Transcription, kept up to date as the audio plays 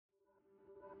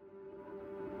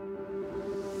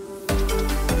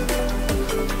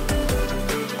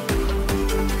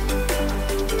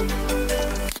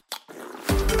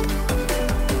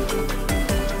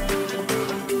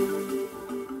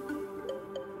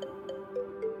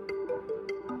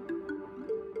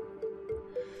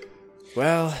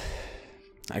Well,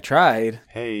 I tried.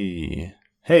 Hey.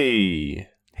 Hey.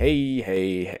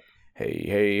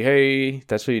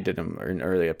 That's what you did in an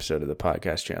early episode of the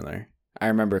podcast, Chandler. I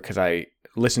remember because I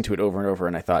listened to it over and over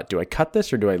and I thought, do I cut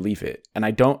this or do I leave it? And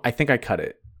I think I cut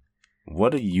it.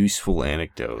 What a useful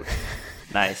anecdote.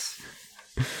 Nice.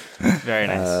 Very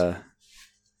nice.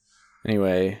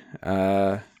 Anyway,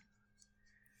 welcome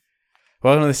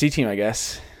to the C Team, I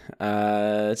guess.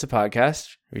 It's a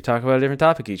podcast. We talk about a different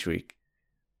topic each week.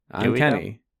 I'm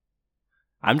Kenny.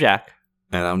 I'm Jack.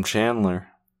 And I'm Chandler.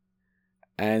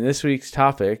 And this week's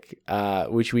topic,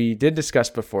 which we did discuss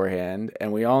beforehand,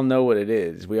 and we all know what it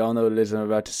is. We all know what it is I'm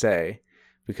about to say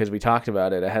because we talked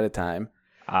about it ahead of time.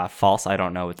 False. I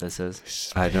don't know what this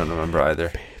is. I don't remember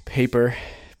either. Paper.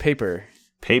 Paper?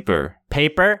 We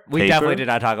Paper? definitely did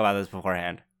not talk about this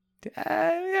beforehand.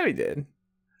 Yeah, we did.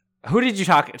 Who did you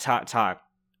talk?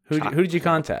 Who did you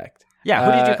contact? Yeah,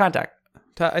 who did you contact?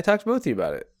 I talked to both of you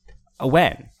about it.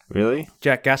 When? Really?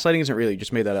 Jack, gaslighting isn't real. You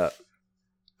just made that up.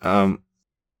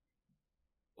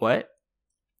 What?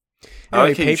 I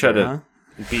like how you try to huh?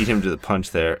 beat him to the punch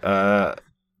there.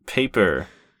 Paper.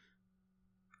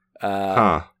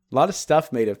 A lot of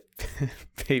stuff made of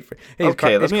paper. Hey,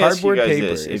 Okay, let me ask you guys paper.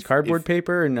 this. Is cardboard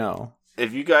paper or no?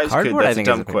 If you guys Cardboard, could, I that's a think,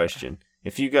 is dumb a paper. question.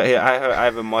 If you guys, I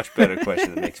have a much better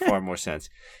question that makes far more sense.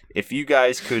 If you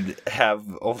guys could have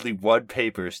only one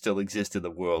paper still exist in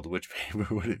the world, which paper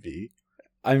would it be?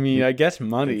 I mean, I guess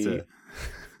money.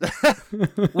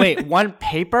 Wait, one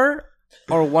paper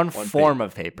or one form paper.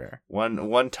 of paper?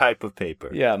 One type of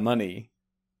paper. Yeah, money.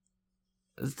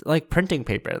 It's like printing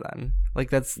paper then.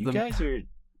 Like that's You guys are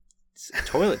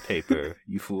toilet paper,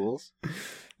 you fools.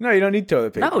 No, you don't need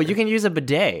toilet paper. No, you can use a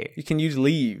bidet. You can use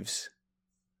leaves.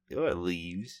 Or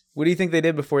leaves. What do you think they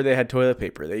did before they had toilet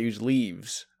paper? They used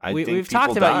leaves. We've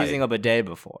talked about using a bidet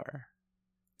before.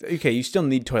 Okay, you still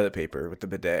need toilet paper with the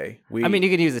bidet. I mean, you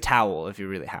could use a towel if you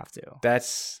really have to.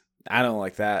 I don't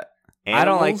like that. I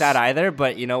don't like that either,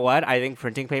 but you know what? I think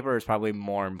printing paper is probably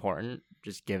more important,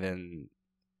 just given...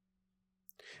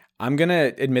 I'm going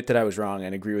to admit that I was wrong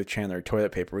and agree with Chandler.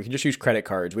 Toilet paper. We can just use credit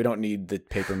cards. We don't need the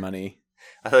paper money.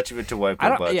 I thought you meant to wipe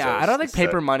our butts. Yeah, I don't think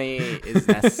paper money is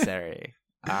necessary.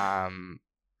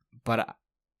 But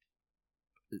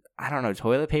I don't know.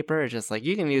 Toilet paper is just like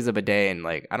you can use a bidet and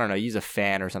like I don't know, use a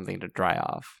fan or something to dry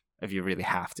off if you really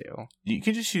have to. You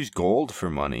could just use gold for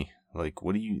money. Like,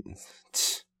 what do you?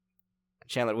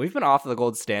 Chandler, we've been off of the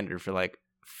gold standard for like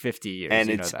 50 years, and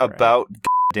it's about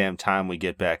goddamn time we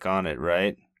get back on it,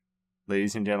 right,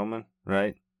 ladies and gentlemen?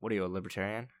 Right? What are you, a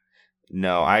libertarian?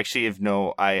 No, I actually have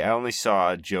no. I only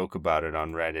saw a joke about it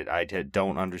on Reddit. I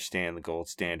don't understand the gold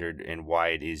standard and why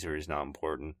it is or is not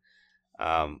important.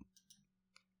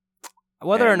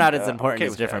 Whether or not it's important okay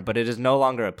is with different, but it is no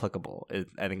longer applicable.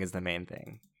 I think is the main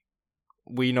thing.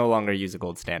 We no longer use a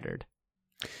gold standard.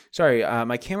 Sorry,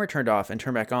 my camera turned off and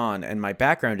turned back on, and my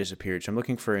background disappeared. So I'm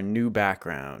looking for a new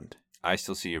background. I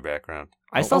still see your background.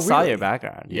 I still saw really? your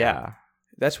background. Yeah.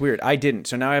 That's weird. I didn't.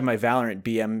 So now I have my Valorant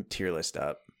BM tier list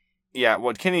up. Yeah,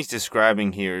 what Kenny's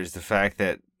describing here is the fact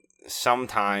that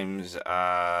sometimes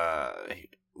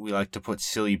we like to put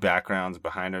silly backgrounds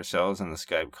behind ourselves on the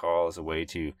Skype call as a way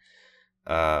to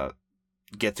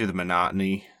get through the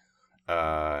monotony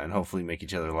and hopefully make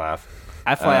each other laugh.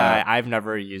 FYI, I've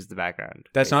never used the background.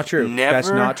 That's not true. Never? That's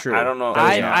not true. I don't know.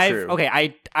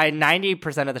 I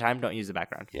 90% of the time don't use the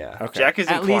background. Yeah. Okay. Jack is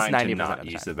At least inclined to 90% not of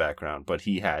the use time. the background, but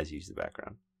he has used the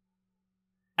background.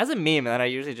 As a meme, and then I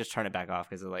usually just turn it back off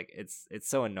because like it's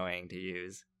so annoying to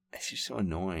use. It's just so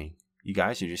annoying. You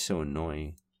guys are just so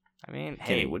annoying. I mean,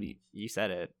 Kenny, hey, what do you?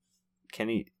 said it.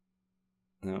 Kenny,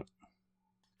 no.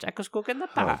 Jack was cooking the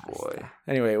Oh past. boy.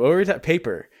 Anyway, what were we talking?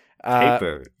 Paper.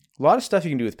 Paper. A lot of stuff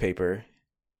you can do with paper.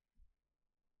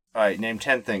 All right, name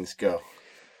 10 things. Go.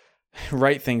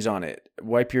 Write things on it.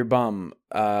 Wipe your bum.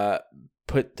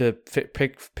 Put the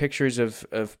pictures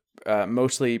of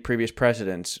mostly previous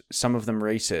presidents, some of them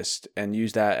racist, and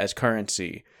use that as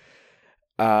currency.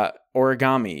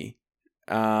 Origami.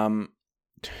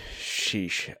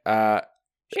 Sheesh.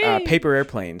 Paper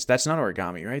airplanes. That's not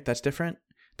origami, right? That's different?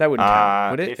 That wouldn't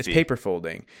count, would it? It's iffy. paper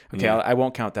folding. Okay, Yeah. I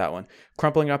won't count that one.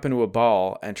 Crumpling up into a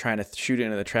ball and trying to shoot it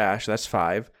into the trash. That's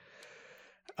 5.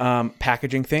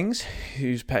 Packaging things.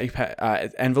 Use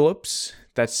envelopes.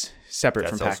 That's separate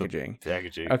That's from also packaging.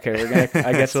 Packaging. Okay, we're gonna.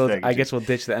 I guess Packaging. we'll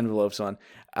ditch the envelopes one.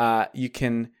 You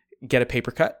can get a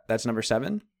paper cut. That's number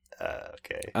 7.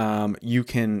 Okay. You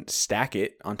can stack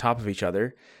it on top of each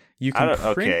other. You can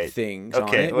print things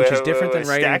on it, which is different than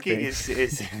writing stacking things.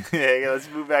 is let's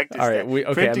move back to All right,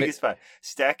 printing is fine.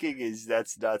 Stacking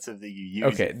that's not something you use.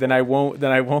 Okay, then I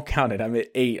won't count it. I'm at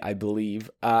 8, I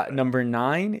believe. Number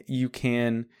 9, you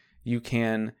can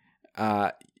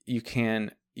put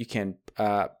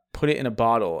it in a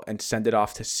bottle and send it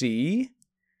off to sea.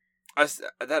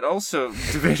 That also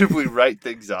debatably write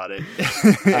things on it.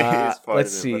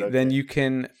 Let's see. Okay. Then you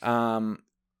can.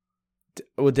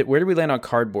 Where do we land on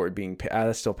cardboard being?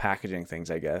 That's still packaging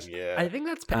things, I guess. Yeah, I think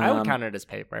that's. I would count it as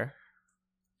paper.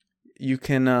 You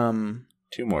can.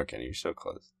 2 more, Kenny. You're so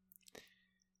close.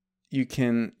 You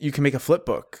can make a flip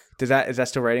book. Is that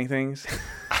still writing things?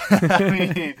 I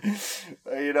mean,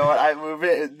 you know what? I move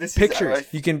it. This pictures.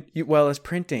 Is, you can. Well, it's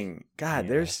printing. God,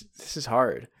 this is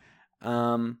hard.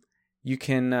 You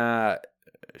can.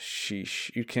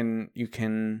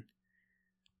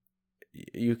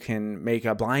 You can make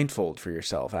a blindfold for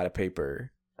yourself out of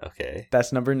paper. Okay.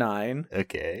 That's number 9.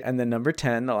 Okay. And then number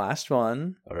 10, the last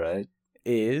one. All right.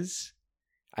 Is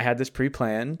I had this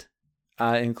pre-planned,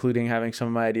 including having some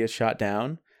of my ideas shot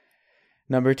down.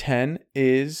 Number 10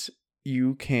 is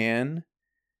you can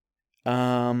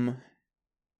paint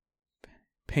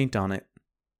on it.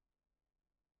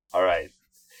 All right.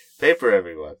 Paper,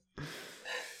 everyone.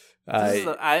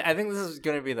 I think this is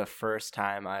going to be the first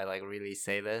time I really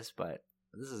say this, but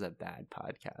this is a bad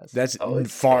podcast. That's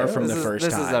far from the first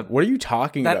time. What are you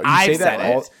talking about? You say that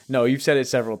all? No, you've said it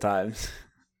several times.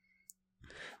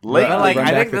 I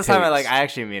think this time I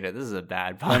actually mean it. This is a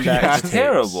bad podcast. It's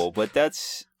terrible, but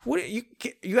that's. What you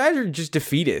guys are just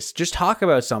defeatists. Just talk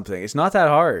about something. It's not that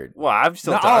hard. Well, I'm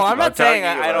still talking about. I'm not saying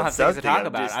I don't have things to talk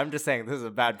about. I'm just saying this is a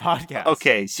bad podcast.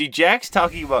 Okay, see, Jack's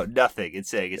talking about nothing and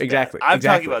saying it's exactly. bad. I'm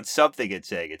talking about something and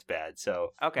saying it's bad.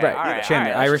 So okay, right, all right,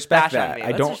 Chandler. All right, I respect that.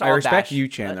 I don't. I respect you,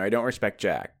 Chandler. I don't respect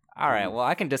Jack. All right. Well,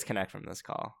 I can disconnect from this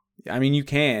call. I mean, you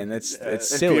can. It's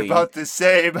silly. It'd be about the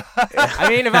same. I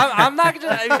mean, if I'm not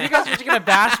gonna, if you guys are just gonna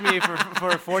bash me for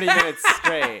 40 minutes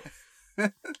straight.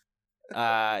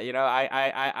 I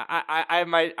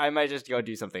might just go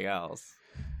do something else.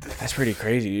 That's pretty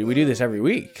crazy. We do this every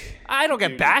week. I don't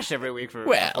get bashed every week for.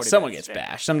 Well, someone gets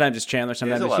bashed. Sometimes it's Chandler.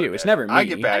 Sometimes it's you. It's never me. I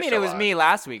get bashed. I mean, it was me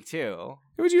last week too.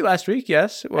 It was you last week.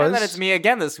 Yes, it was. And then it's me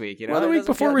again this week. You know, well, the week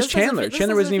before was Chandler.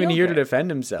 Chandler wasn't even here to defend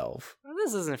himself.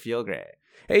 This doesn't feel great.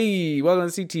 Hey, welcome to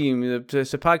the C Team.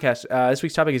 It's a podcast. This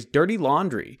week's topic is dirty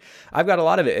laundry. I've got a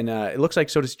lot of it, and it looks like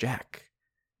so does Jack.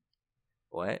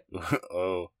 What?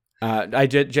 Oh. I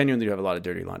genuinely do have a lot of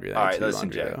dirty laundry. All right, listen,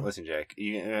 Jack.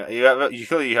 You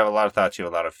clearly have a lot of thoughts. You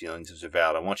have a lot of feelings. Those are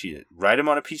valid. I want you to write them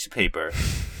on a piece of paper,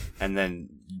 and then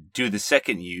do the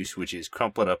second use, which is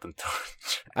crumple it up and throw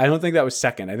it. I don't think that was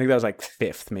second. I think that was like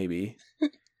 5th, maybe.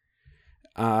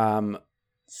 I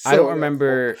don't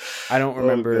remember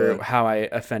how I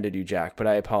offended you, Jack, but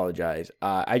I apologize.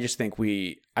 I think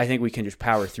we can just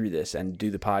power through this and do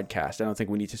the podcast. I don't think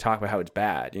we need to talk about how it's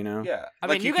bad, you know? Yeah. I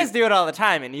mean, you guys do it all the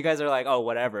time, and you guys are like, oh,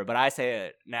 whatever, but I say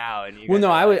it now, and you guys well,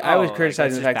 no, I was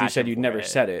criticizing the fact that you said you'd never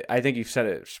said it. I think you've said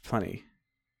it plenty.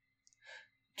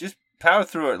 Just power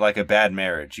through it like a bad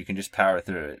marriage. You can just power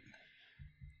through it.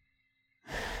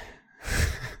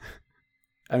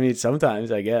 I mean,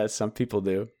 sometimes, I guess. Some people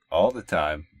do. All the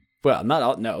time. Well, not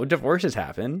all. No, divorces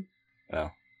happen.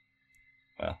 Well.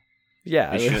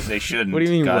 Yeah. They shouldn't. What do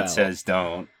you mean, God says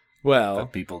don't. Well.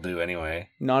 But people do anyway.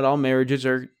 Not all marriages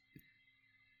are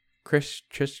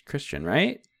Christian,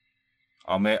 right?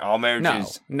 All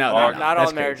marriages. No. Not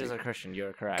all marriages are Christian.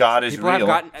 You're correct. God is real.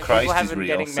 Christ have is been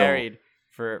real. Getting married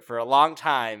for a long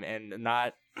time, and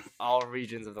not all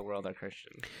regions of the world are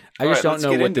Christian. I just don't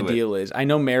know what the deal is. I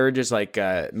know marriage is like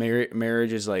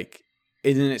marriage is like.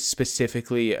 Isn't it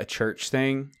specifically a church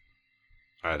thing?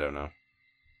 I don't know.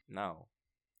 No.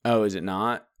 Oh, is it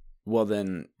not? Well,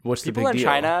 then what's the big deal? People in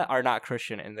China are not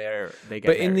Christian, and they get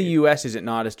But married. in the U.S., is it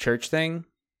not a church thing?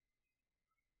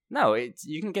 No,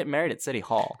 you can get married at City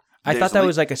Hall. I thought that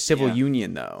was like a civil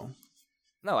union, though.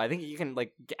 No, I think you can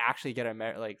actually get a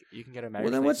marriage. You can get a marriage.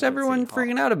 Well, then what's everyone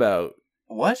freaking out about?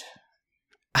 What?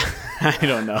 I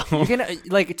don't know. You can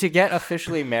to get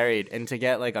officially married and to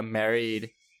get a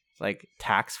married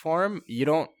tax form. You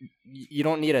don't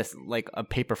need a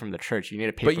paper from the church. You need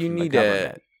a paper. But you need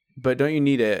But don't you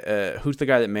need who's the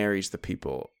guy that marries the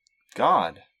people?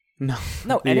 God. No.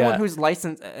 Anyone who's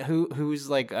licensed, who's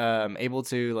able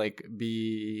to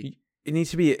be. It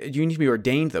needs to be. You need to be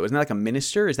ordained though. Isn't that like a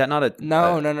minister? Is that not a?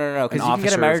 No. Because you can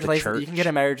get a marriage license. You can get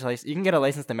a marriage license. You can get a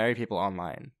license to marry people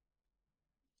online.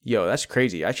 Yo, that's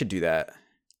crazy. I should do that.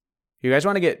 You guys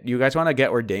want to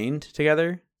get ordained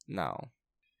together? No.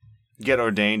 get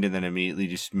ordained and then immediately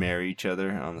just marry each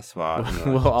other on the spot.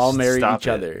 We'll all marry Stop each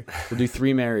it. other. We'll do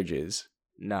 3 marriages.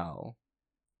 No.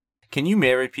 Can you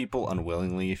marry people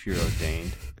unwillingly if you're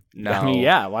ordained? No. I mean,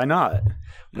 yeah, why not?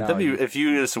 No, That'd be, if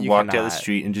you just you walk down the cannot.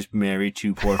 street and just marry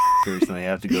 2 poor f***ers and they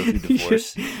have to go through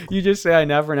divorce. You just say, I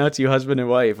now pronounce you husband and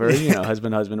wife, or,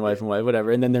 husband, wife, and wife,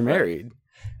 whatever, and then they're married.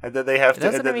 And then they have It to.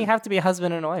 doesn't and even have to be a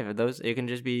husband and a wife. It can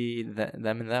just be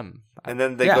them and them. And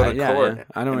then they Yeah, go to yeah, court, yeah.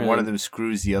 I don't and one really- of them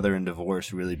screws the other in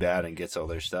divorce really bad and gets all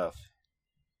their stuff.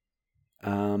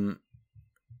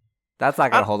 That's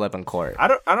not gonna hold up in court. I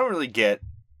don't really get.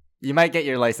 You might get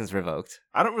your license revoked.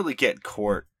 I don't really get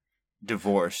court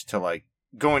divorce to like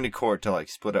going to court to like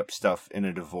split up stuff in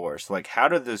a divorce. Like, how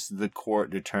does the court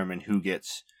determine who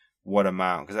gets what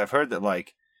amount? Because I've heard that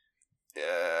like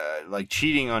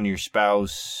cheating on your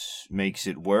spouse makes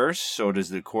it worse. So does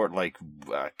the court like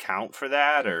count for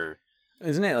that, or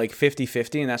Isn't it like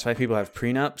 50-50, and that's why people have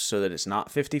prenups, so that it's not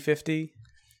 50-50?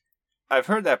 I've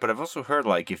heard that, but I've also heard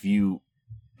like if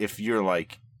you're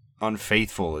like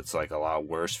unfaithful, it's like a lot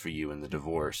worse for you in the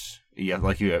divorce.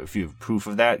 If you have proof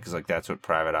of that, because like that's what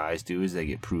private eyes do, is they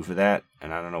get proof of that,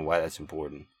 and I don't know why that's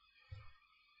important.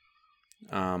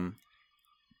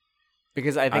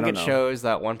 Because I think don't it know. shows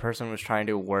that one person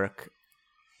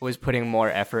was putting more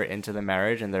effort into the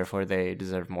marriage, and therefore they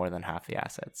deserve more than half the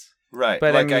assets. Right,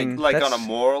 But, like I mean, on a that's-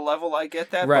 moral level, I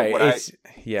get that. Right. But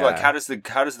Yeah. like, how does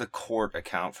the court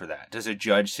account for that? Does a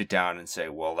judge sit down and say,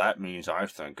 "Well, that means I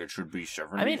think it should be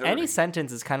 70"? I mean, any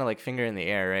sentence is kind of like finger in the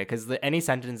air, right? Because any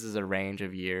sentence is a range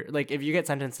of years. Like if you get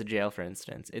sentenced to jail, for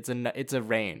instance, it's a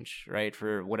range, right,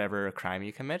 for whatever crime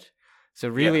you commit. So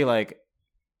really, like,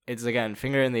 it's again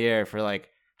finger in the air for like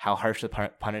how harsh the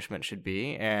punishment should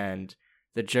be, and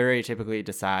the jury typically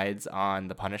decides on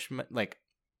the punishment, like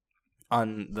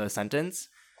on the sentence,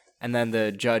 and then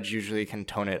the judge usually can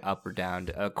tone it up or down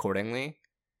accordingly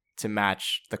to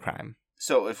match the crime.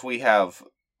 So if we have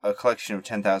a collection of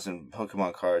 10,000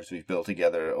 Pokemon cards we've built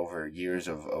together over years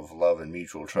of love and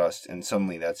mutual trust, and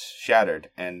suddenly that's shattered,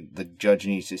 and the judge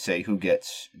needs to say who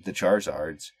gets the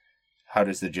Charizards, how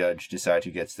does the judge decide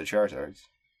who gets the Charizards?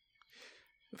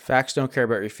 Facts don't care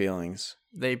about your feelings.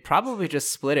 They probably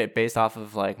just split it based off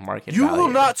of like market You value. will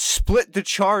not split the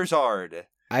Charizard.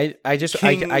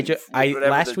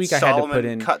 Last week I had to put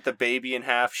in cut the baby in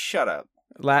half. Shut up.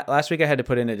 last week I had to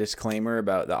put in a disclaimer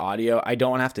about the audio. I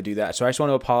don't want to have to do that, so I just want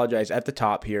to apologize at the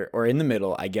top here, or in the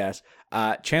middle, I guess.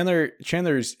 Chandler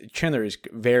is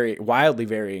very wildly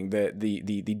varying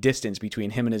the distance between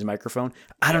him and his microphone.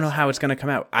 I don't know how it's going to come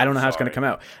out. I don't know how it's going to come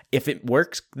out. If it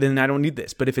works, then I don't need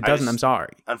this. But if it doesn't, I'm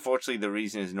sorry. Unfortunately, the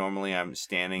reason is normally I'm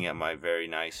standing at my very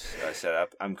nice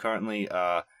setup. I'm currently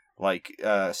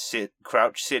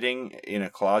crouch sitting in a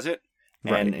closet.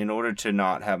 Right. And in order to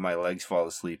not have my legs fall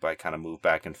asleep, I kind of move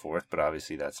back and forth, but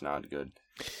obviously that's not good.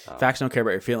 Facts don't care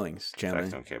about your feelings, Chandler.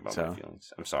 Facts don't care about So- my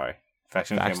feelings. I'm sorry. Facts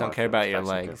don't care about your Facts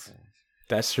don't care legs. about-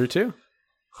 That's true too.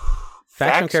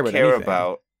 Facts don't care about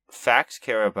anything. Facts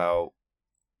care about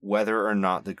whether or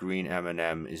not the green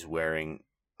M&M is wearing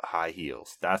high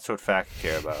heels. That's what facts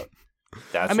care about.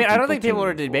 That's I mean, what I don't think people tune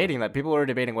were in for. debating that. People were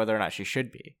debating whether or not she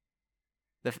should be.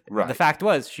 Right. The fact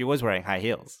was she was wearing high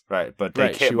heels. Right, but they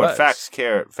Right, care. she But was. facts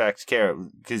care because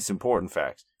it's important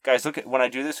facts. Guys, look at when I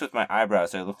do this with my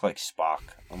eyebrows, I look like Spock.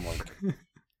 I'm like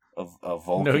a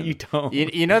Vulcan. No, you don't.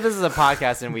 You know this is a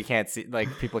podcast and we can't see, like,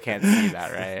 people can't see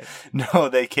that, right? No,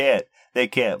 they can't. They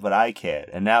can't, but I can.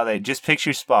 And now they just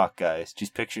picture Spock, guys.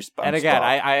 Just picture Spock. And again,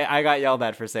 Spock. I got yelled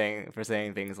at for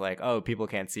saying things like, "Oh, people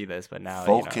can't see this," but now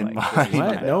Vulcan you know, like, this is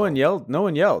mind. What? No one yelled. No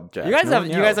one yelled. Jack. You guys No have one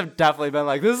you yelled. guys have definitely been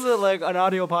like, "This is like an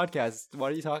audio podcast."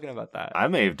 What are you talking about that? I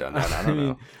may have done that. I don't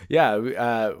know.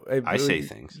 Yeah, I say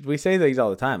things. We say things all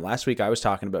the time. Last week I was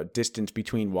talking about distance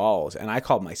between walls, and I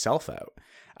called myself out.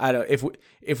 I don't. If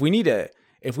we need to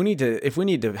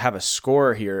have a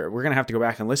score here, we're gonna have to go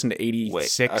back and listen to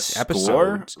 86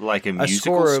 episodes. Like a A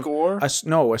musical score? A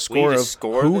score to of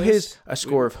score who this?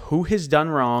 who has done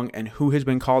wrong and who has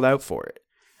been called out for it.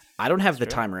 I don't have the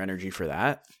time or energy for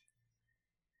that.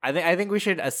 I think we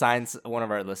should assign one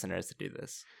of our listeners to do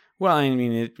this. Well, I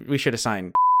mean, we should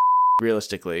assign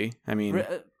realistically. I mean,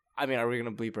 are we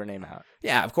gonna bleep her name out?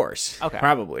 yeah, of course. Okay.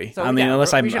 Probably. So, I mean, yeah,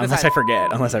 unless we should I assign-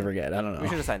 forget. I don't know. We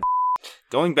should assign.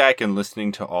 Going back and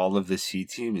listening to all of the C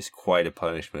Team is quite a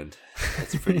punishment.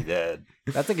 That's pretty bad.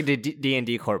 That's like a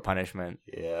D&D court punishment.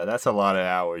 Yeah, that's a lot of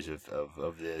hours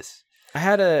of this. I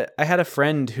had a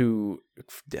friend who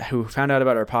found out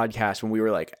about our podcast when we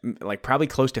were like probably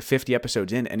close to 50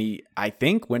 episodes in, and he, I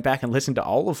think, went back and listened to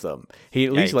all of them. He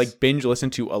at least Yikes. like binge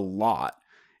listened to a lot.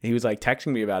 He was like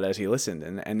texting me about it as he listened,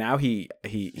 and now he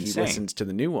Insane. listens to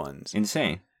the new ones.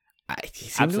 Insane. He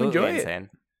seemed to Absolutely enjoy it. insane.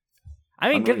 I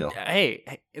mean, good. Unreal.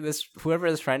 Hey, this whoever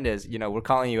this friend is, we're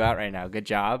calling you out right now. Good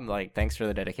job. Like, thanks for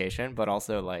the dedication, but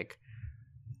also like,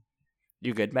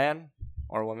 you good, man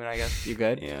or woman? I guess you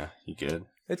good. Yeah, you good?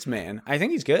 It's man. I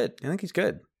think he's good.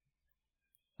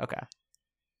 Okay.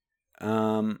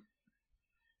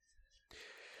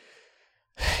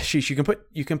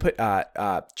 You can put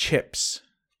chips,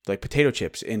 like potato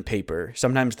chips, in paper.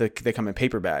 Sometimes they come in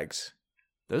paper bags.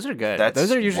 Those are good. That's-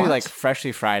 Those are usually what? like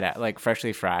freshly fried,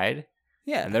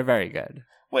 Yeah, and they're very good.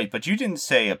 Wait, but you didn't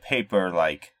say a paper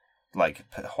like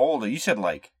holder. You said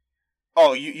like,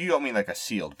 oh, you don't mean like a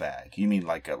sealed bag. You mean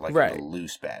like Right. a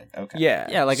loose bag. Okay.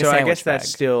 yeah, like a so I sandwich guess that's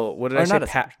bag. still what did Or I say? not a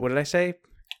sandwich. What did I say?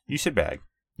 You said bag.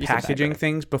 You said Packaging bag.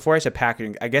 things. Before I said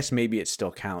packaging, I guess maybe it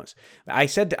still counts. I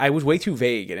said I was way too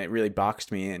vague, and it really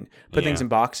boxed me in. Put things Yeah. in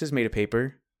boxes made of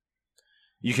paper.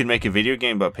 You could make a video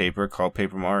game about paper called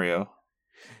Paper Mario.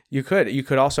 You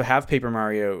could also have Paper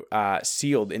Mario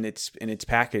sealed in its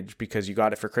package because you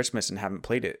got it for Christmas and haven't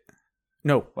played it.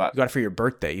 No, What? you got it for your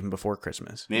birthday even before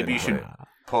Christmas. Maybe you didn't should play it.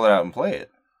 pull it out and play it.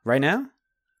 Right now.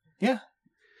 Yeah.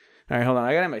 All right, hold on.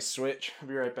 I got my Switch. I'll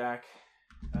be right back.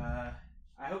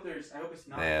 I hope it's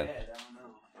not Man. dead. I don't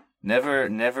know.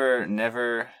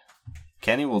 Never.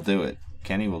 Kenny will do it.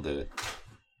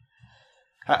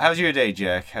 How's your day,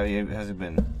 Jack? How's it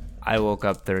been? I woke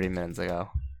up 30 minutes ago.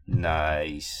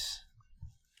 Nice.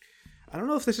 I don't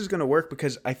know if this is going to work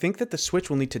because I think that the Switch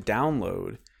will need to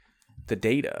download the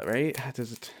data, right?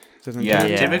 Doesn't Yeah,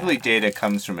 Yeah. typically data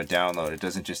comes from a download. It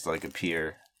doesn't just like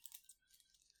appear.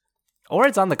 Or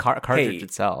it's on the cartridge Hey.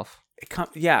 itself.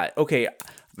 Yeah, okay.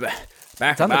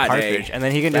 Back It's on the cartridge, and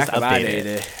then he can just update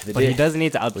it. But he doesn't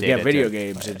need to update Yeah, it. video to-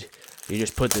 games, and you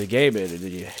just put the game in, and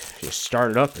then you just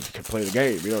start it up, and you can play the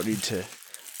game. You don't need to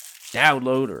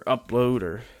download or upload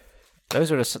or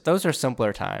Those are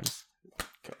simpler times.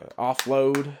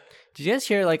 offload, Did you guys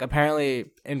hear, like,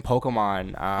 apparently in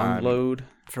Pokemon, unload.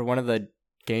 for one of the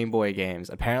Game Boy games,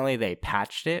 apparently they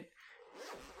patched it.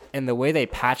 And the way they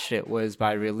patched it was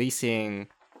by releasing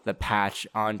the patch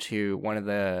onto one of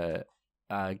the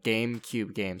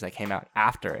GameCube games that came out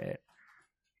after it.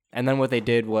 And then what they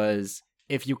did was,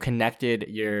 if you connected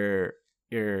your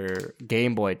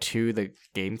Game Boy to the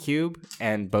GameCube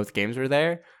and both games were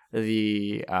there,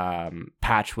 the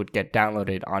patch would get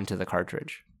downloaded onto the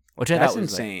cartridge. Which I That's thought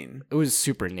was insane. it was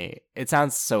super neat. It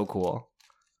sounds so cool.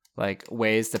 Like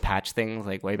ways to patch things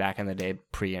like way back in the day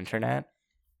pre-internet.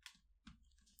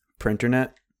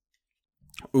 Printernet.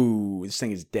 Ooh, this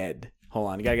thing is dead. Hold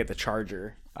on, you gotta get the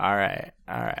charger. All right.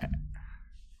 I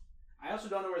also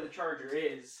don't know where the charger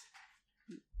is.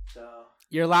 So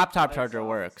Your laptop That's charger all.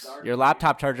 works. Sorry. Your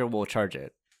laptop charger will charge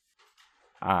it.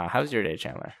 How's your day,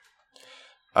 Chandler?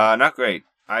 Not great.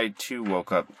 I too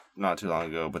woke up not too long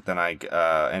ago, but then I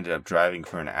ended up driving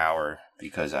for an hour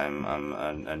because I'm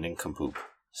a nincompoop.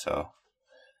 So,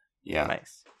 yeah.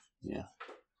 Nice. Yeah.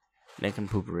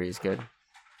 Nincompoopery is good.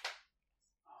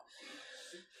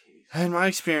 In my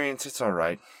experience, it's all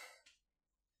right.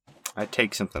 I'd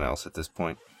take something else at this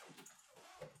point.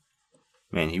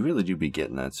 Man, he really do be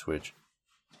getting that Switch.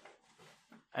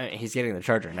 I mean, he's getting the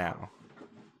charger now.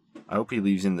 I hope he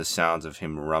leaves in the sounds of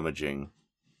him rummaging.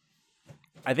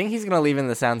 I think he's gonna leave in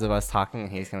the sounds of us talking,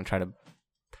 and he's gonna try to.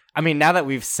 I mean, now that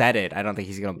we've said it, I don't think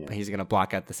he's gonna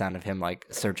block out the sound of him like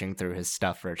searching through his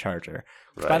stuff for a charger.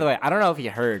 Which, by the way, I don't know if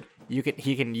you heard,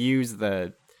 he can use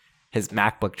his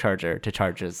MacBook charger to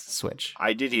charge his Switch.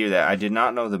 I did hear that. I did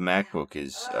not know the MacBook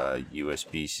is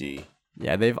USB-C.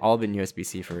 Yeah, they've all been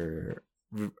USB-C for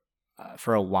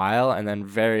a while, and then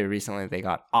very recently they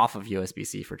got off of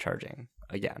USB-C for charging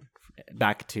again,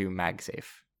 back to MagSafe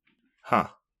Huh.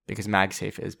 because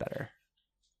MagSafe is better.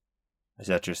 Is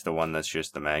that just the one that's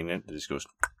just the magnet that just goes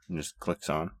and just clicks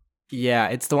on? Yeah,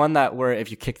 it's the one that where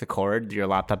if you kick the cord, your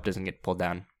laptop doesn't get pulled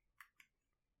down.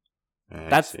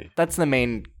 I see. That's the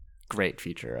main great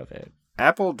feature of it.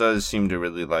 Apple does seem to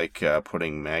really like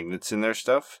putting magnets in their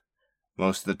stuff.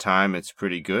 Most of the time it's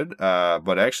pretty good,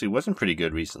 but actually wasn't pretty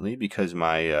good recently because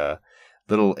my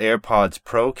little AirPods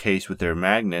Pro case with their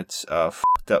magnets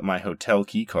fucked up my hotel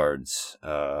key cards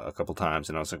a couple times,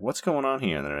 and I was like, what's going on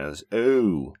here? And then I was,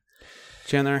 oh.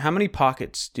 Chandler, how many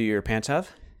pockets do your pants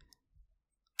have?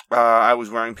 I was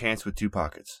wearing pants with 2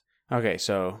 pockets. Okay,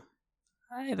 so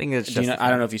I think it's I justified.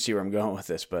 don't know if you see where I'm going with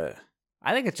this, but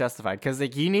I think it's justified because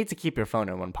like you need to keep your phone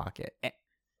in one pocket.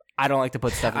 I don't like to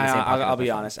put stuff in the same pocket. I'll as my be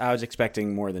phone. honest. I was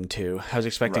expecting more than 2. I was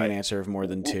expecting an Right. answer of more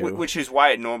than 2. Which is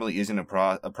why it normally isn't a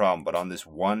problem, but on this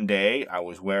one day, I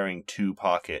was wearing 2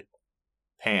 pocket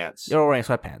pants. You're wearing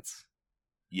sweatpants.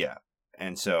 Yeah.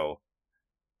 And so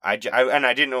and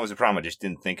I didn't know it was a problem. I just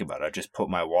didn't think about it. I just put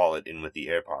my wallet in with the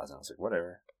AirPods, and I was like,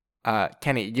 whatever.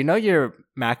 Kenny, you know your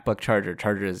MacBook charger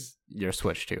charges your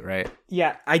Switch too, right?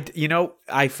 Yeah,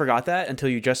 I forgot that until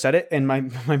you just said it, and my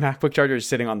MacBook charger is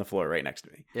sitting on the floor right next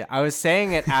to me. Yeah, I was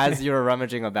saying it as you were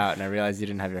rummaging about, and I realized you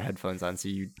didn't have your headphones on, so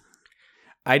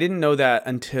I didn't know that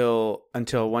until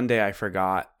one day I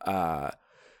forgot.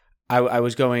 I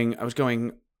was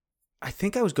going. I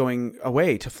think I was going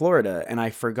away to Florida, and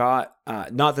I forgot.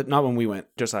 Not when we went,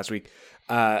 just last week,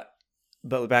 but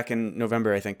back in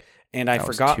November, I think. And I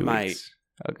forgot my. weeks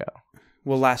ago.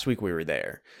 Well, last week we were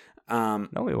there. No,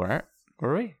 we weren't.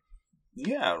 Were we?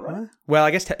 Yeah, right. Well,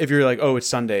 I guess if you're like, oh, it's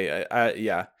Sunday.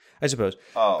 Yeah, I suppose.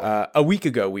 Oh, a week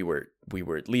ago we were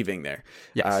leaving there.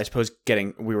 Yes. I suppose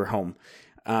we were home.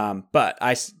 But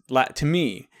to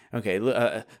me, okay,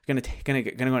 gonna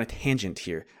go on a tangent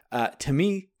here. To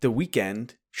me, the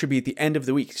weekend should be at the end of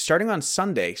the week. Starting a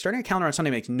calendar on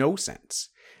Sunday makes no sense.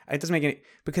 It doesn't make any,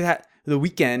 because the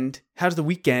weekend. How does the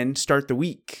weekend start the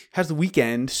week? How does the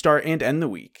weekend start and end the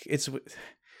week? It's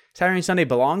Saturday and Sunday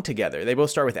belong together. They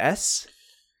both start with S,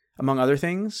 among other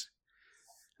things.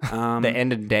 The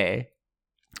end of day.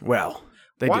 Well,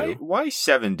 they do. Why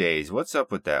 7 days? What's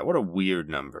up with that? What a weird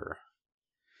number.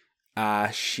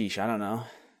 Sheesh, I don't know.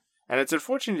 And it's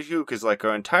unfortunate too, because like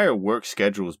our entire work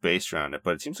schedule is based around it,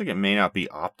 but it seems like it may not be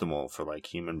optimal for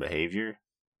like human behavior.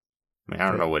 I mean, I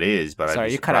don't know what is, but I'd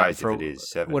be surprised if it is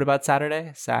 7. What about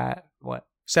Saturday? What?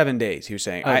 7 days. He was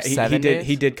saying. Oh, he did.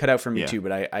 He did cut out for me Yeah. too,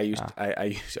 but I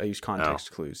used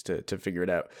context clues to figure it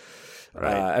out.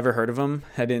 Right. Ever heard of him?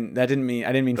 I didn't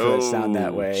mean for it to sound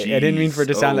that way. Jeez. I didn't mean for it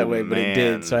to sound that way, but man. it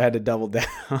did. So I had to double down.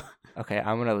 Okay,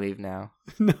 I'm gonna leave now.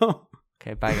 No.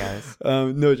 Okay, bye guys.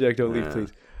 No, Jack, don't leave, Yeah.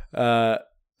 please.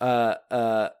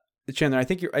 Chandler, I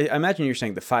think I imagine you're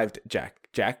saying the 5.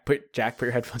 Jack, put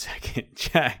your headphones back in.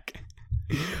 Jack.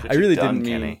 I really didn't mean.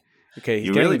 Kenny. Okay, he's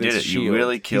You getting really this did it. You shield.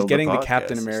 really killed He's getting the the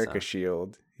Captain podcast this America time.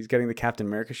 shield. He's getting the Captain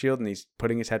America shield, and he's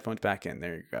putting his headphones back in.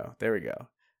 There you go. There we go.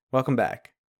 Welcome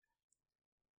back.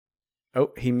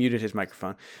 Oh, he muted his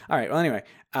microphone. All right. Well, anyway,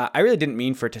 I really didn't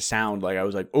mean for it to sound like I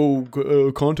was like,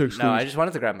 context. No, I clues. just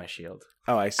wanted to grab my shield.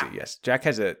 Oh, I see. Yes, Jack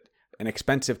has an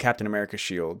expensive Captain America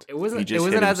shield. It wasn't. just It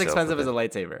wasn't hit as himself expensive with as a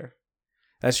lightsaber.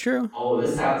 That's true. Oh,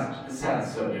 this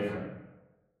sounds so different.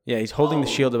 Yeah, he's holding the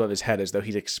shield above his head as though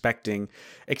he's expecting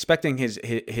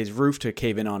his roof to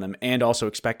cave in on him, and also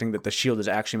expecting that the shield is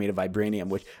actually made of vibranium,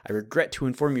 which I regret to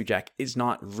inform you, Jack, is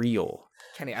not real.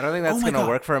 Kenny, I don't think that's Oh my going to God.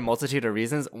 work for a multitude of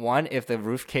reasons. One, if the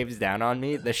roof caves down on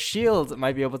me, the shield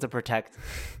might be able to protect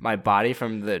my body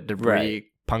from the debris Right.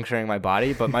 puncturing my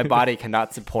body, but my body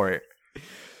cannot support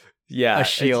Yeah, a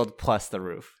shield plus the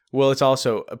roof. Well, it's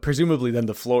also presumably then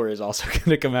the floor is also going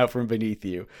to come out from beneath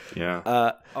you.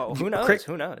 Yeah. Oh, who knows? Cra-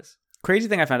 Who knows? Crazy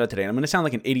thing I found out today, and I'm going to sound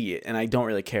like an idiot, and I don't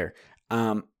really care.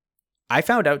 I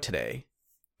found out today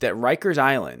that Rikers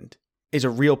Island is a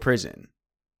real prison.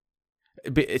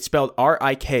 It's spelled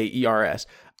Rikers.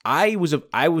 I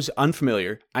was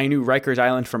unfamiliar. I knew Rikers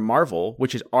Island from Marvel,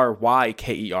 which is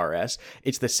Rykers.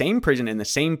 It's the same prison in the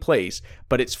same place,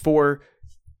 but it's for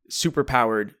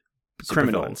superpowered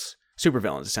criminals,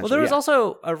 supervillains, essentially. Well, there was yeah.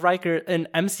 also a Riker in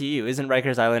MCU. Isn't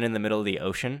Rikers Island in the middle of the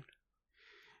ocean?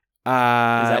 Is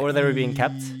that where they were being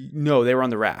kept? No, they were on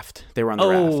the raft. They were on the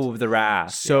raft. Oh, the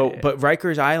raft. So, Yeah. but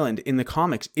Rikers Island in the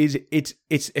comics it's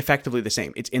effectively the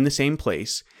same. It's in the same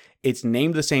place. It's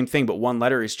named the same thing, but one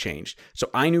letter is changed. So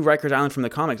I knew Rikers Island from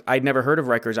the comics. I'd never heard of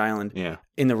Rikers Island Yeah.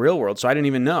 in the real world, so I didn't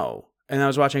even know. And I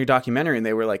was watching a documentary, and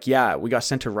they were like, "Yeah, we got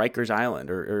sent to Rikers Island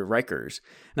or Rikers,"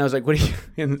 and I was like, "What are you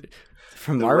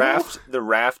from The Marvel? the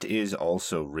raft is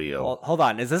also real. Well, hold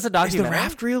on. Is this a Is documentary? the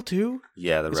raft real too?"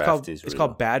 Yeah, the It's raft called is real. it's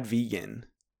called Bad Vegan.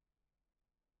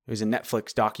 It was a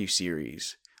Netflix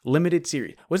docu-series. Limited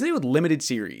series. What's the name with limited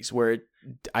series? Where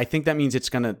I think that means it's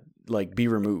gonna like be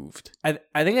removed. I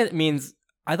think it means.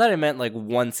 I thought it meant like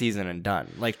one season and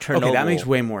done. Like Chernobyl. Okay, that makes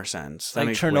way more sense. That Like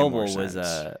makes way more Chernobyl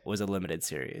sense. was a limited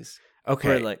series. Okay,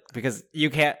 Where, like, because you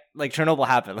can't, like, Chernobyl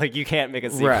happened. Like, you can't make a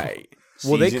sequel. right.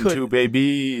 Well, they Season could. 2,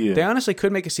 baby. They honestly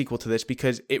could make a sequel to this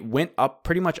because it went up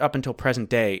pretty much up until present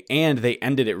day, and they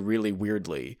ended it really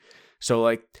weirdly. So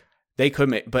like they could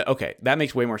make, but okay, that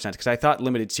makes way more sense because I thought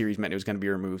limited series meant it was going to be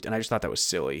removed, and I just thought that was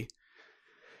silly.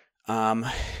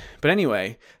 But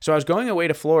anyway, so I was going away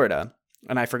to Florida,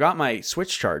 and I forgot my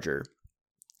Switch charger,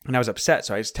 and I was upset.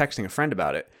 So I was texting a friend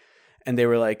about it, and they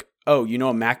were like, "Oh, you know,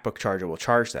 a MacBook charger will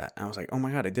charge that." And I was like, "Oh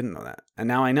my God, I didn't know that." And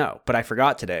now I know, but I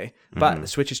forgot today. But the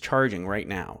Switch is charging right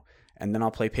now. And then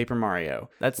I'll play Paper Mario.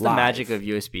 That's the live. magic of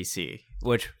USB-C,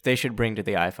 which they should bring to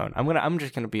the iPhone. I'm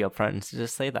just gonna be upfront and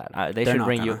just say that they They're should not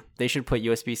bring gonna. They should put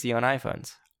USB-C on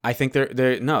iPhones. I think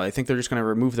I think they're just going to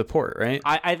remove the port, right?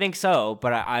 I think so,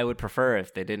 but I would prefer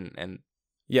if they didn't. And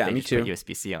Yeah, they me just too. put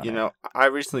USB-C on it. You know, I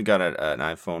recently got an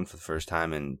iPhone for the first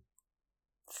time in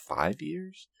 5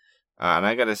 years. And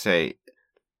I got to say,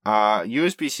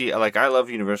 USB-C, like, I love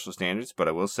universal standards, but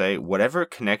I will say, whatever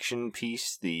connection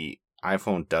piece the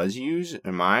iPhone does use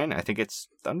in mine, I think it's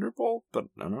Thunderbolt, but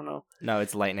I don't know. No,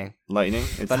 it's Lightning. Lightning?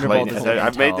 It's Thunderbolt Lightning. is like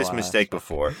I've made Intel, this mistake stuff.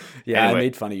 before. Yeah, Anyway. I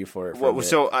made fun of you for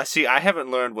it. See, I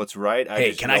haven't learned what's right.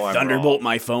 Hey, can I Thunderbolt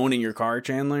my phone in your car,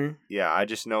 Chandler? Yeah, I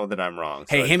just know that I'm wrong.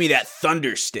 So Hey, hand me that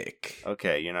Thunder Stick.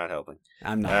 Okay, you're not helping.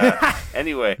 I'm not.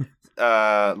 Anyway,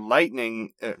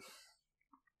 Lightning,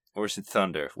 or is it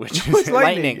Thunder? Which It's is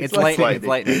Lightning. It's Lightning. It's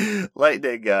Lightning.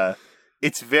 Lightning.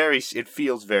 It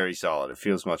feels very solid. It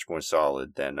feels much more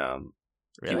solid than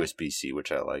Really? USB-C,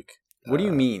 which I like. What do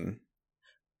you mean?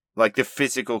 Like the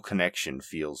physical connection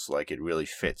feels like it really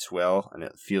fits well, and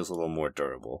it feels a little more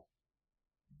durable.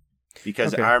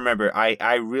 Because Okay. I remember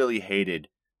I really hated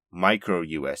micro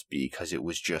USB because it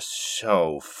was just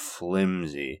so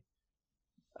flimsy.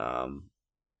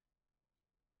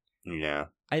 Yeah.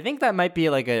 I think that might be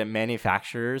like a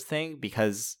manufacturer's thing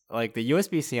because like the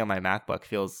USB-C on my MacBook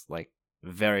feels like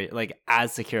very like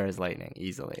as secure as Lightning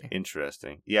easily.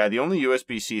 Interesting. Yeah, the only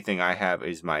USB-C thing I have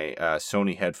is my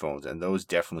Sony headphones, and those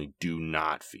definitely do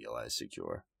not feel as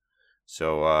secure.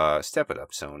 So step it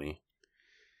up, Sony.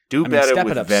 Do better step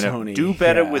with it up, Venom. Sony. Do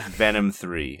better Yeah. with Venom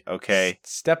 3, okay?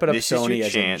 Step it up, This is your Sony, as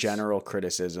a chance. general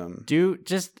criticism.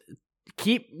 Just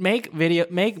make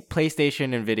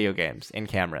PlayStation and video games and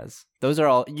cameras. Those are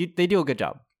all they do a good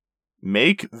job.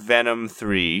 Make Venom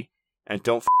 3 and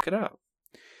don't f it up.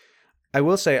 I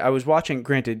will say I was watching.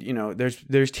 Granted, you know,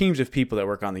 there's teams of people that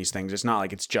work on these things. It's not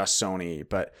like it's just Sony.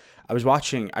 But I was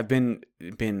watching. I've been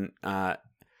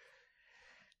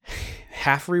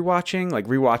half rewatching, like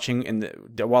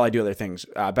rewatching, while I do other things.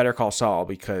 Better Call Saul,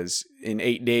 because in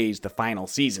 8 days the final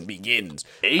season begins.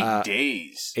 8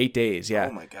 days. 8 days, yeah.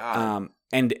 Oh my god.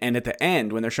 And at the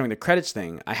end, when they're showing the credits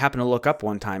thing, I happened to look up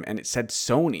one time and it said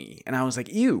Sony, and I was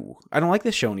like, "Ew, I don't like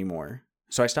this show anymore."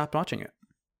 So I stopped watching it.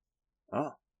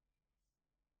 Oh.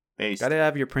 Based. Gotta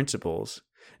have your principles.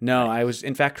 No, I was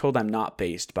in fact told I'm not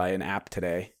based by an app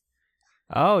today.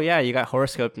 Oh yeah, you got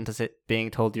horoscoped into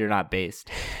being told you're not based.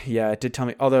 Yeah, it did tell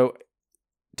me. Although,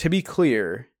 to be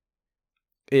clear,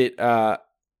 it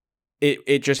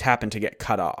just happened to get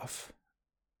cut off.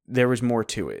 There was more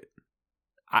to it.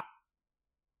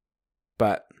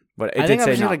 But it I did think say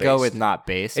I'm just not gonna based. go with not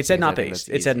based. It said because I not think based.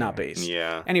 that's It said not easier. based.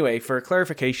 Yeah. Anyway, for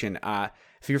clarification,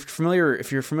 if you're not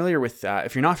familiar with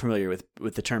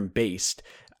the term based,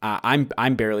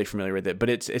 I'm barely familiar with it, but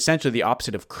it's essentially the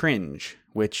opposite of cringe.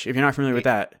 Which, if you're not familiar with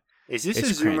that, Is this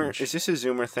It's a Zoomer? cringe. Is this a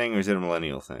Zoomer thing or is it a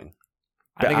millennial thing?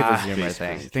 I think it's a based Zoomer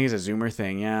thing. I think it's a Zoomer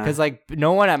thing. Yeah, Because like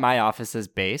no one at my office is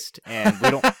based, and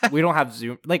we don't have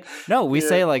Zoom. Like no, we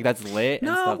say like that's lit. And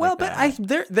no, stuff well, like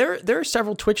but that. there are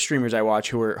several Twitch streamers I watch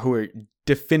who are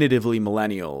definitively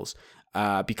millennials.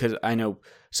 Because I know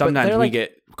sometimes they're we like-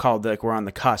 get called like we're on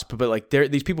the cusp, but like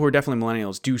these people who are definitely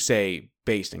millennials do say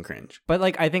based and cringe. But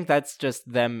like I think that's just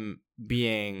them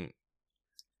being.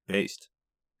 Based.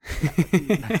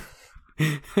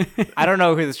 I don't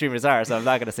know who the streamers are, so I'm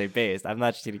not gonna say based. I'm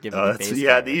not just gonna give them a based.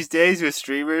 Yeah, card. these days with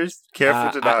streamers,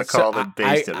 careful to not call them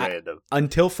based at random.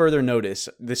 Until further notice,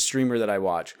 the streamer that I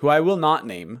watch, who I will not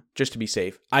name just to be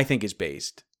safe, I think is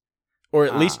based, or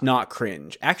at least not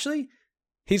cringe. Actually,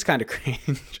 he's kind of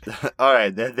cringe. All right,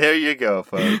 there you go,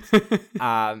 folks.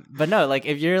 But no, like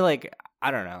if you're like I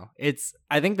don't know,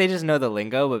 I think they just know the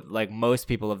lingo, but like most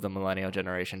people of the millennial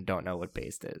generation don't know what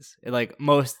based is. Like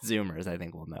most Zoomers, I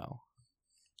think will know.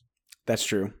 That's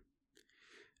true.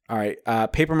 All right,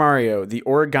 Paper Mario, the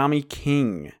Origami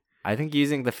King. I think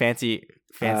using the fancy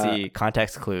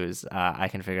context clues, I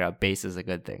can figure out base is a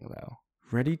good thing though.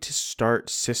 Ready to start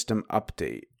system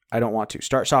update. I don't want to.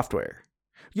 Start software.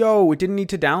 Yo, it didn't need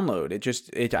to download.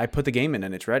 I put the game in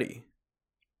and it's ready.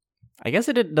 I guess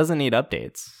it doesn't need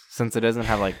updates since it doesn't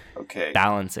have like Okay.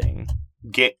 balancing.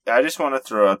 I just want to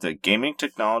throw out that gaming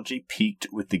technology peaked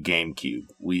with the GameCube.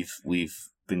 We've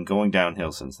been going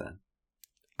downhill since then.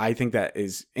 I think that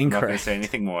is I'm not going to incorrect. say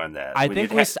anything more on that. I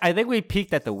think we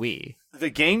peaked at the Wii.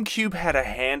 The GameCube had a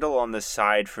handle on the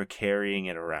side for carrying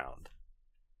it around.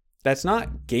 That's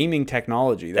not gaming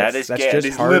technology. That That's is just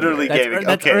it's hardware. literally gaming.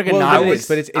 That's Okay, ergonomics. I Well, it was, is,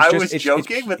 but it's I just- was it's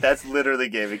joking, but that's literally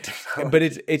gaming technology. But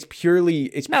it's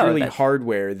purely No, purely that's-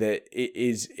 hardware that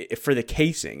is for the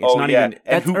casing. It's oh not yeah, even. and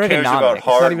that's who cares ergonomic. about It's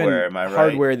It's not even hardware? Am I right?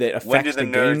 hardware that affects When do the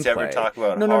nerds gameplay. ever talk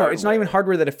about No. It's not even hardware?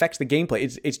 hardware that affects the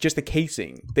gameplay. It's just the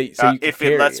casing. So you can If it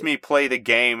carry lets me play the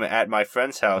game at my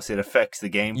friend's house, it affects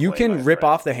the gameplay. you my can rip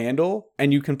friend. off the handle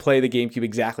and you can play the GameCube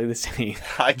exactly the same.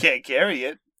 I can't carry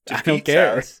it. To I don't Pete's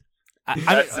care. house. If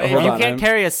Hold you on, can't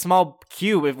carry a small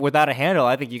cube without a handle,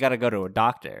 I think you got to go to a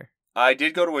doctor. I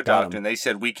did go to a Got doctor, him. and they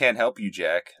said we can't help you,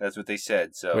 Jack. That's what they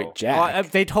said. So Wait, Jack. Well,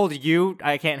 they told you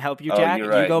I can't help you, Oh, Jack. you're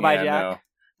right. You go by Yeah, Jack.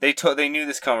 no. They knew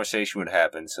this conversation would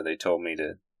happen, so they told me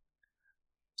to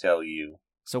tell you.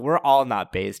 So we're all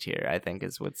not based here, I think,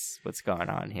 is what's going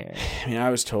on here. I mean, I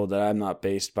was told that I'm not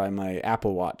based by my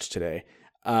Apple Watch today.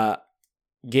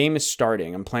 Game is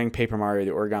starting. I'm playing Paper Mario: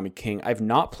 The Origami King. I've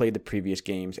not played the previous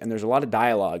games, and there's a lot of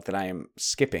dialogue that I am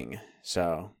skipping.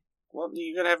 So, Well,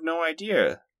 you're gonna have no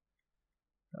idea.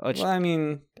 Which, well, I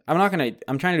mean, I'm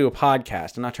trying to do a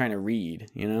podcast. I'm not trying to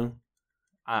read. You know,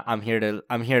 I'm here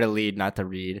to lead, not to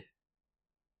read.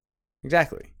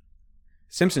 exactly.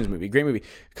 Simpsons movie, great movie,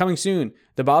 coming soon.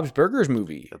 The Bob's Burgers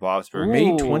movie, The Bob's Burgers. May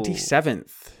Ooh.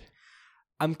 27th.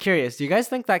 I'm curious. Do you guys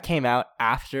think that came out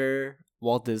after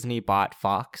Walt Disney bought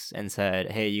Fox and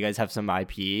said, "Hey, you guys have some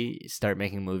IP, start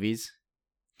making movies"?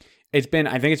 I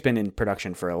think it's been in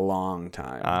production for a long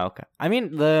time. Okay. I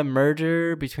mean, the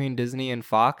merger between Disney and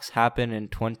Fox happened in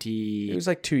It was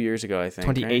like 2 years ago, I think.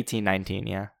 right? 2018, 19,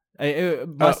 yeah. It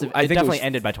must have. I It think it definitely was-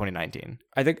 ended by 2019.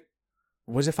 I think,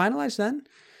 was it finalized then?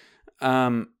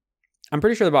 I'm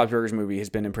pretty sure the Bob's Burgers movie has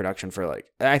been in production for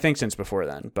I think since before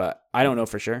then, but I don't know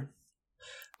for sure.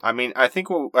 I mean, I think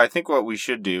what we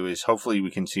should do is hopefully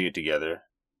we can see it together.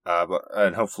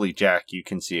 And hopefully Jack, you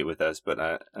can see it with us. But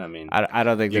I mean, I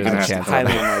don't think You're there's gonna a have chance. to of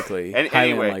Highly that. unlikely. And Highly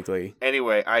anyway- unlikely.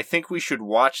 anyway, I think we should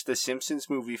watch the Simpsons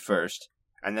movie first,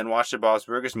 and then watch the Bob's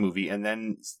Burgers movie, and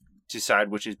then decide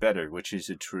which is better, which is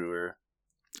a truer.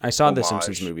 I saw the homage.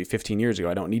 Simpsons movie 15 years ago.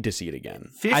 I don't need to see it again.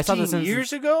 15 I saw the Simpsons-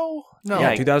 years ago? No. Yeah,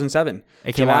 Yeah, 2007.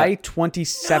 It came July out.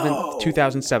 27th, No.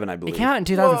 2007, I believe. It came out in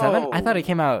 2007. I Whoa. thought it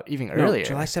came out even No, earlier.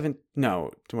 July 7th.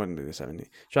 No, it wasn't the 17th.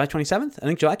 July 27th? I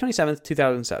think July 27th,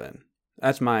 2007.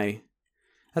 That's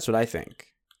what I think.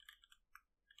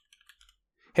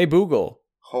 Hey, Boogle.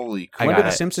 Holy I When crap. did got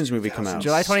the it. Simpsons movie come out?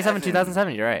 July 27,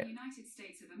 2007. You're right. United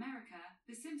States of America,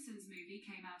 The Simpsons movie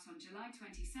came out on July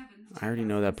 27th. I already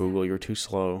know that, Boogle. You were too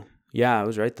slow. Yeah, I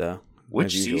was right, though. Which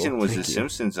as usual. season was Thank The you.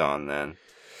 Simpsons on then?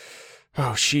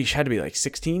 Oh, sheesh. Had to be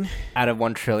 16? Out of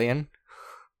 1 trillion.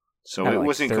 So Out it of,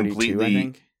 wasn't 32, I completely.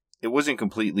 think. It wasn't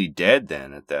completely dead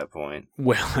then at that point.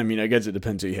 Well, I mean, I guess it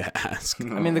depends who you ask. I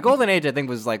mean, the golden age, I think,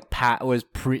 was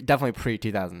definitely pre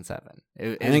 2007.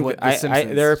 I think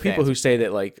there are people who say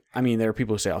that there are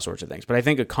people who say all sorts of things, but I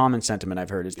think a common sentiment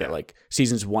I've heard is that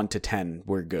seasons 1 to 10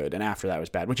 were good, and after that was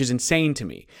bad, which is insane to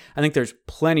me. I think there's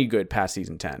plenty good past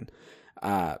season 10,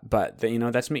 but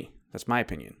that's me. That's my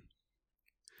opinion.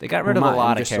 they got rid of Who a am I? lot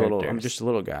I'm of just a characters. little. I'm just a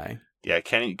little guy. Yeah,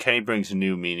 Kenny brings a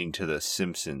new meaning to The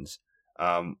Simpsons.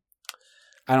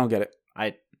 I don't get it.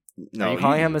 No, Are you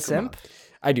calling him a come on. simp?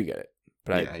 I do get it,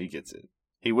 but Yeah, he gets it.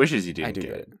 He wishes he didn't I do get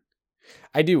get it. it.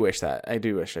 I do wish that. I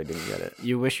do wish I didn't get it.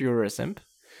 You wish you were a simp?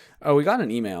 Oh, we got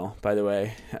an email, by the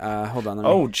way. Hold on. Let me...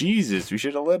 Oh Jesus, we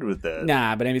should have led with that.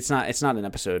 Nah, but I mean, it's not an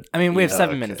episode. I mean, we have Yeah,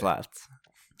 7 okay. minutes left.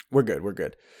 We're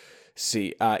good.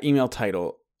 See, email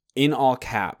title in all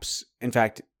caps. In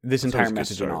fact, this That's entire always a good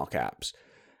message in start. all caps.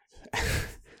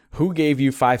 Who gave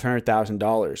you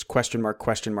 $500,000? Question mark,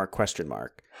 question mark, question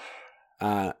mark.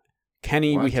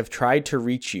 Kenny, we What? have tried to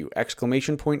reach you.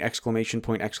 Exclamation point, exclamation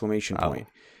point, exclamation Oh. point.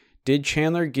 Did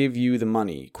Chandler give you the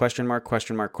money? Question mark,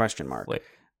 question mark, question mark. Wait.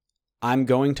 I'm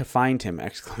going to find him.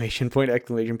 Exclamation point,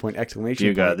 exclamation point, exclamation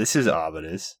Dear point. God, this is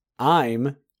ominous.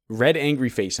 I'm red angry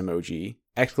face emoji,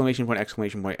 exclamation point,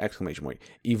 exclamation point, exclamation point.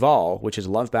 Evol, which is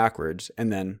love backwards,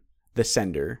 and then the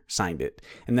sender signed it.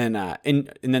 And then and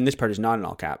then this part is not in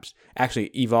all caps. Actually,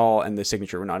 Evol and the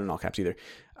signature were not in all caps either.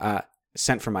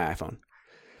 Sent from my iPhone.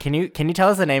 Can you tell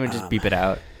us the name and just beep it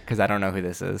out? Because I don't know who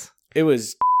this is. It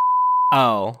was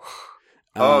Oh.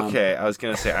 Okay, I was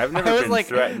gonna say I've never I was been like,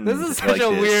 threatened. this is such like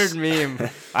a this. weird meme.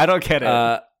 I don't get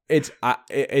it.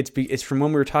 It's from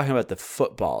when we were talking about the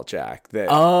football, Jack. That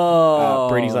Oh.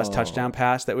 Brady's last touchdown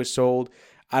pass that was sold.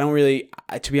 I don't really,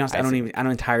 to be honest, I see. don't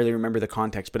entirely remember the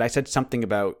context, but I said something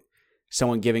about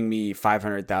someone giving me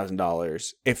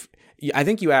 $500,000. I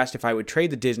think you asked if I would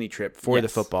trade the Disney trip for the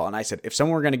Yes. football, and I said if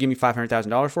someone were going to give me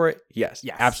 $500,000 for it, yes,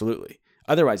 Yes. absolutely.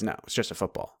 Otherwise, no, it's just a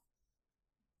football.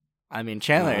 I mean,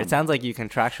 Chandler, it sounds like you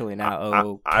contractually now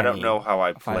owe. I don't Kenny know how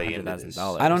I play into this.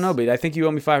 $500,000. I don't know, but I think you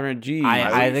owe me 500 G's. I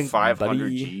I think, think 500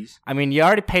 buddy, G's. I mean, you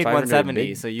already paid 500 170,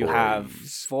 big so you boys. have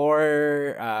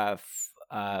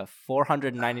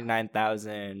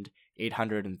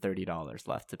 $499,830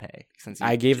 left to pay. Since you,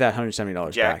 I gave that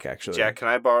 $170 back, actually. Jack, can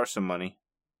I borrow some money?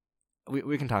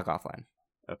 we can talk offline.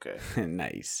 Okay.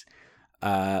 Nice.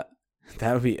 That'd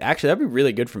be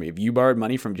really good for me. If you borrowed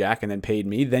money from Jack and then paid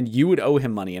me, then you would owe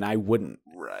him money and I wouldn't.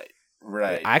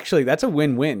 Right. Actually, that's a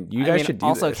win-win. You guys should do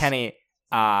also, this. Kenny,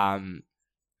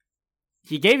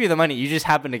 he gave you the money. You just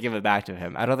happen to give it back to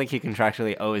him. I don't think he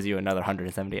contractually owes you another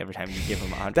 170 every time you give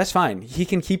him 100. That's fine. He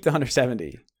can keep the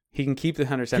 170. He can keep the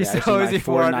 170. He I just still need owes my you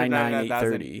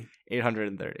 499,830.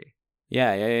 830.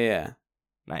 Yeah.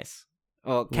 Nice.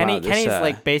 Well, Wow, Kenny's this,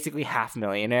 like basically half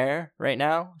millionaire right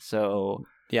now. So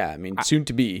Yeah, I mean, soon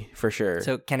to be, for sure.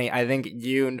 So Kenny, I think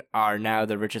you are now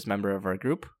the richest member of our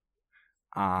group.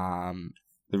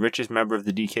 The richest member of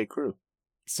the DK crew.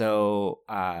 So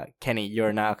Kenny,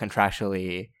 you're now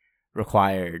contractually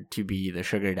required to be the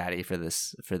sugar daddy for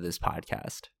this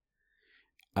podcast.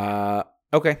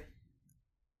 Okay.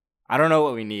 I don't know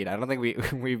what we need. I don't think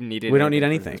we've needed. We don't need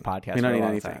anything anything. for this podcast. We don't for a need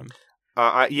long anything.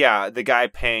 time. Yeah, the guy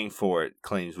paying for it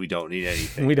claims we don't need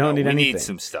anything. We don't need We anything. need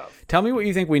some stuff. Tell me what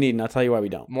you think we need, and I'll tell you why we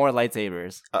don't. More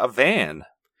lightsabers. A van.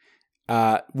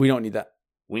 We don't need that.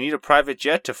 We need a private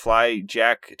jet to fly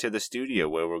Jack to the studio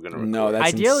where we're going to record. No,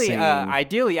 that's Ideally, insane.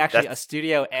 actually, That's- a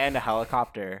studio and a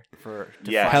helicopter to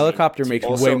Yeah. fly Helicopter me makes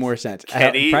to- Also, way more sense.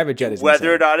 Kenny, Private jet is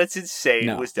whether insane. or not it's insane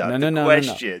No. was not No, the no, no, no, no.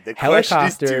 question. The question is,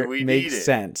 Helicopter do we makes need it?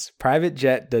 sense. Private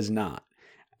jet does not.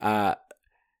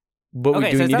 But we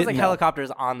Okay, do so it need sounds it like now.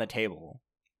 helicopters on the table.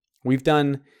 We've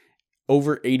done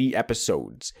over 80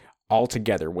 episodes all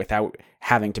together without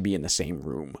having to be in the same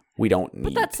room. We don't need.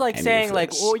 But that's like any saying of like,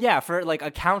 this. well, yeah, for like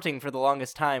accounting for the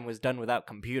longest time was done without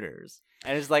computers,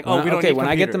 and it's like, When we don't okay, need when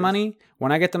I get the computers.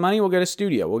 money, we'll get a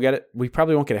studio. We'll get it. We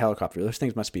probably won't get a helicopter. Those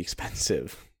things must be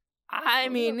expensive. I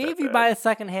mean, if you buy a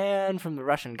secondhand from the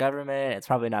Russian government, it's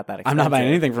probably not that expensive. I'm not buying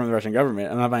anything from the Russian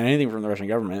government.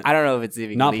 I don't know if it's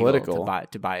even Not legal political.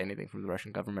 to buy anything from the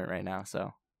Russian government right now.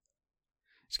 So,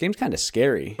 This game's kind of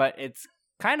scary. but it's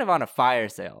kind of on a fire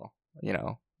sale. You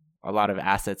know, a lot of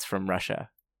assets from Russia,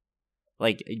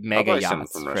 like mega buy some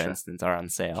yachts, from for Russia. instance, are on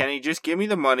sale. Kenny, just give me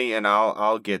the money and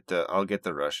I'll get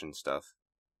the Russian stuff.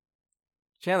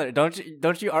 Chandler,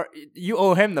 don't you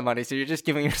owe him the money, so you're just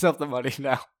giving yourself the money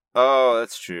now. Oh,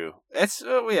 that's true. That's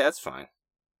that's fine.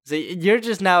 So you're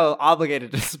just now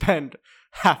obligated to spend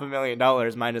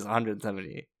 $500,000 minus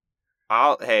 170.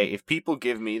 Hey, if people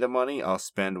give me the money, I'll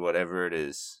spend whatever it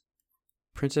is.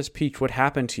 Princess Peach, what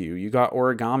happened to you? You got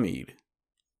origami'd.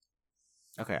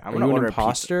 Okay, Are I'm you gonna an order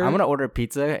imposter? pizza. I'm gonna order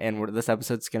pizza, and this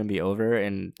episode's gonna be over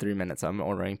in 3 minutes. So I'm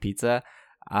ordering pizza.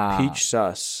 Peach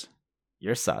sus.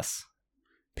 You're sus.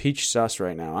 Peach sus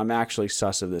right now. I'm actually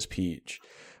sus of this peach.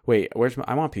 Wait,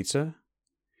 I want pizza.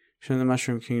 Shouldn't the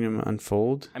Mushroom Kingdom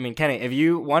unfold? I mean, Kenny, if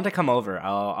you want to come over,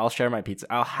 I'll share my pizza.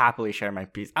 I'll happily share my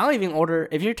pizza. I'll even order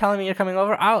if you're telling me you're coming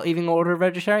over. I'll even order a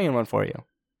vegetarian one for you.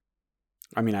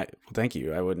 I mean, thank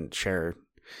you. I wouldn't share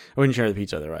the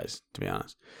pizza otherwise, to be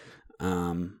honest.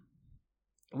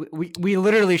 We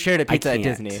literally shared a pizza at can't.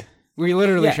 Disney. We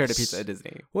literally Yes. shared a pizza at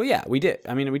Disney. Well, yeah, we did.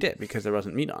 I mean, we did because there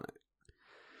wasn't meat on it.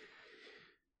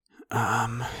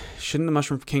 Shouldn't the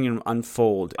Mushroom Kingdom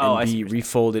unfold Oh, I and see be what you're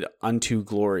refolded unto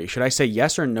glory? Should I say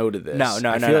yes or no to this? No.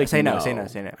 I feel like Say no. Say no.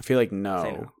 Say no. I feel like no.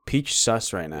 Say no. Peach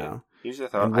sus right now. Here's the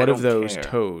thought. And I what of don't those care.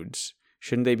 toads?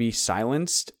 Shouldn't they be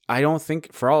silenced? I don't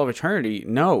think for all of eternity.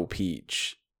 No,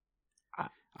 Peach.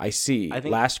 I see. I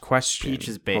think Last question. Peach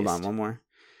is Hold on, based. one more.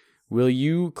 Will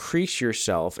you crease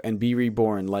yourself and be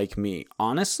reborn like me?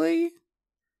 Honestly,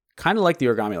 kind of like the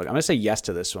origami look. I'm gonna say yes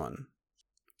to this one.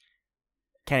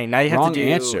 Kenny, now you have Wrong to do.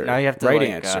 answer. Now you have to Right like,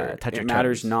 answer. touch It your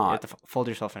matters toes. not. You have to fold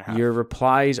yourself in half. Your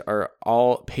replies are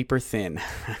all paper thin.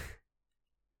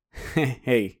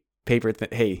 Hey, paper thin.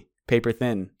 Hey, paper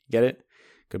thin. Get it? I'm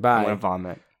Goodbye. gonna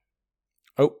vomit.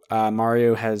 Oh,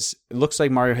 Mario has. It looks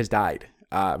like Mario has died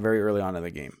very early on in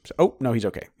the game. So, oh no, he's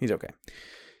okay. He's okay.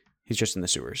 He's just in the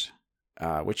sewers,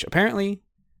 which apparently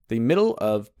the middle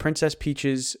of Princess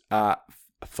Peach's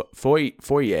foyer.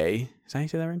 Is that how you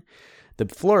say that right? The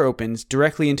floor opens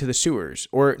directly into the sewers,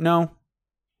 or no?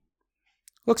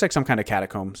 Looks like some kind of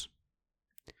catacombs.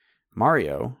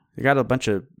 Mario, you got a bunch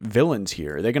of villains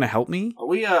here. Are they gonna help me?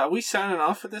 Are we signing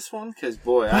off for this one? Because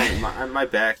boy, my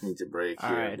back needs a break. All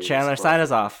here right, at this Chandler, spot. sign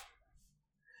us off.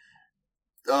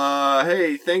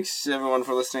 Hey, thanks everyone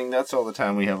for listening. That's all the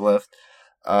time we have left.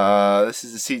 This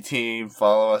is the C Team.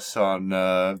 Follow us on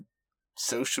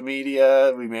social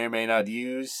media we may or may not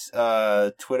use.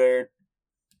 Twitter,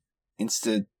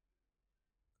 Instabook.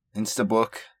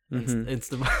 It's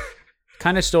the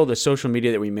Kind of stole the social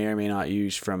media that we may or may not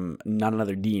use from Not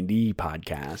Another D&D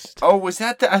podcast. Oh, was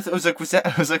that I was like,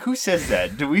 who says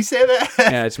that? Did we say that?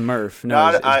 Yeah, it's Murph.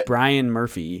 No, it's Brian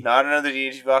Murphy. Not Another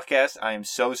D&D podcast. I am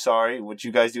so sorry. What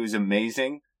you guys do is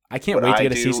amazing. I can't wait to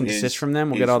get a cease and desist from them.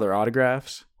 We'll get all their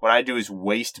autographs. What I do is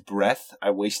waste breath.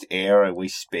 I waste air. I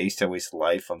waste space. I waste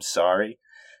life. I'm sorry.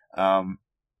 Yeah,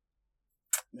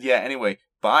 anyway.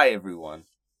 Bye, everyone.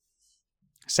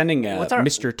 Sending a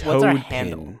Mr. Toad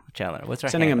pin. Chandler, what's our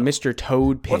Sending handle? a Mr.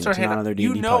 Toad pin to Not Another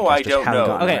D&D You know podcast. I don't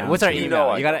know. Okay, what's our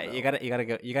email? You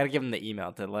gotta give them the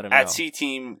email to let them know. At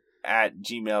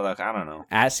cteam@gmail.com. I don't know.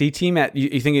 At cteam at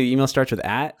you think the email starts with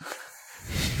at?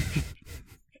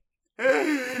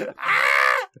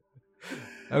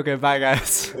 Okay, bye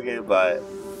guys. Okay, bye.